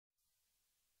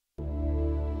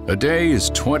A day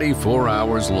is 24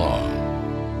 hours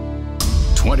long.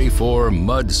 24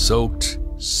 mud-soaked,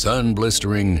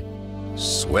 sun-blistering,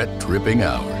 sweat-dripping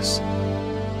hours.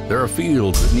 There are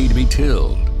fields that need to be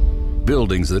tilled,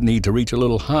 buildings that need to reach a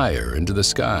little higher into the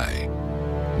sky,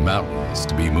 mountains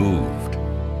to be moved.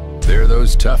 There are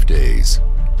those tough days,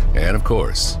 and of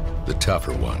course, the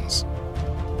tougher ones.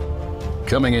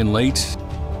 Coming in late,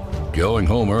 going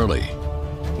home early,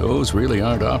 those really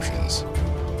aren't options.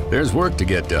 There's work to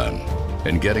get done,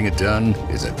 and getting it done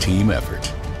is a team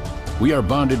effort. We are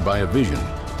bonded by a vision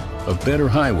of better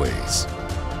highways,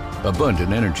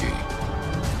 abundant energy,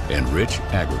 and rich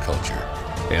agriculture,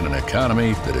 and an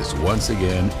economy that is once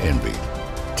again envied.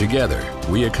 Together,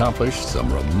 we accomplished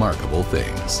some remarkable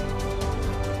things.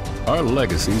 Our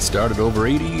legacy started over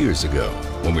 80 years ago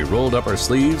when we rolled up our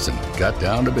sleeves and got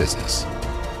down to business.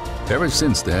 Ever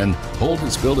since then, HOLT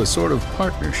has built a sort of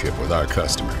partnership with our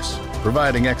customers,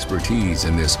 providing expertise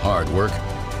in this hard work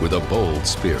with a bold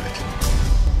spirit.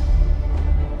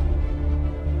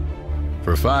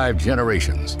 For 5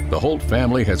 generations, the HOLT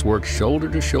family has worked shoulder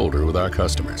to shoulder with our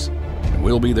customers, and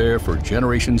we'll be there for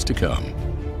generations to come,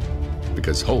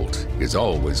 because HOLT is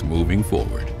always moving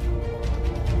forward.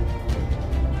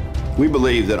 We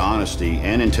believe that honesty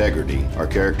and integrity are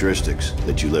characteristics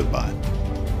that you live by.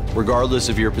 Regardless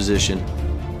of your position.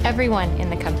 Everyone in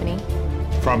the company.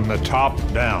 From the top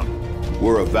down.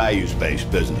 We're a values-based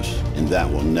business, and that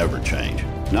will never change.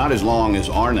 Not as long as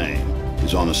our name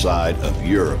is on the side of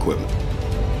your equipment.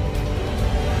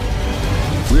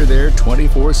 We're there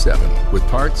 24/7 with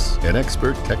parts and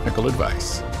expert technical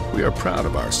advice. We are proud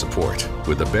of our support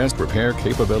with the best repair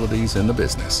capabilities in the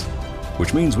business,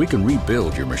 which means we can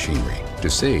rebuild your machinery to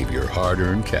save your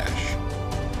hard-earned cash.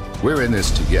 We're in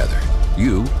this together,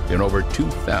 you and over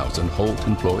 2,000 HOLT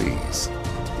employees.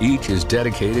 Each is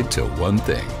dedicated to one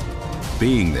thing,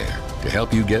 being there to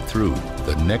help you get through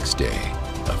the next day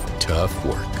of tough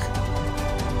work.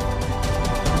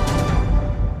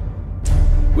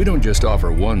 We don't just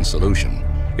offer one solution,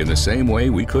 in the same way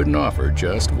we couldn't offer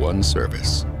just one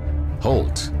service.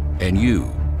 HOLT and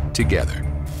you together.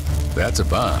 That's a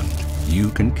bond you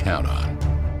can count on.